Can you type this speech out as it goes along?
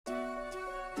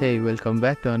Hey, welcome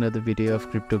back to another video of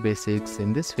Crypto Basics.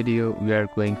 In this video, we are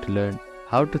going to learn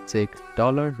how to check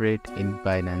dollar rate in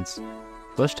Binance.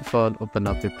 First of all, open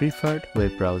up your preferred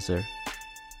web browser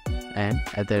and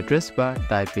at the address bar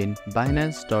type in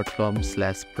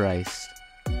binance.com/price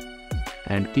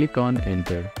and click on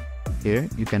enter. Here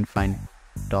you can find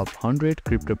top 100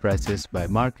 crypto prices by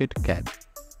market cap.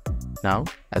 Now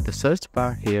at the search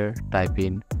bar here type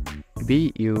in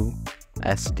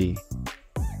BUSD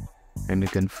and you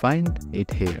can find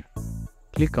it here.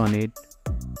 Click on it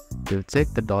to check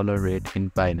the dollar rate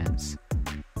in Binance.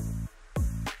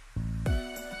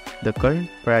 The current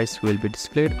price will be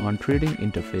displayed on trading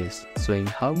interface, showing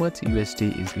how much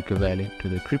USD is equivalent to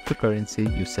the cryptocurrency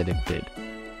you selected.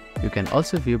 You can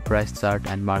also view price chart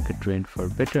and market trend for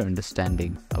better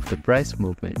understanding of the price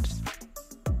movements.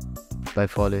 By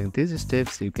following these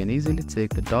steps, you can easily check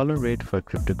the dollar rate for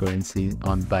cryptocurrency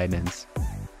on Binance.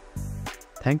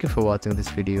 Thank you for watching this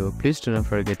video. Please do not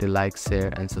forget to like,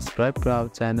 share and subscribe to our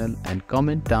channel and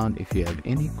comment down if you have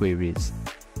any queries.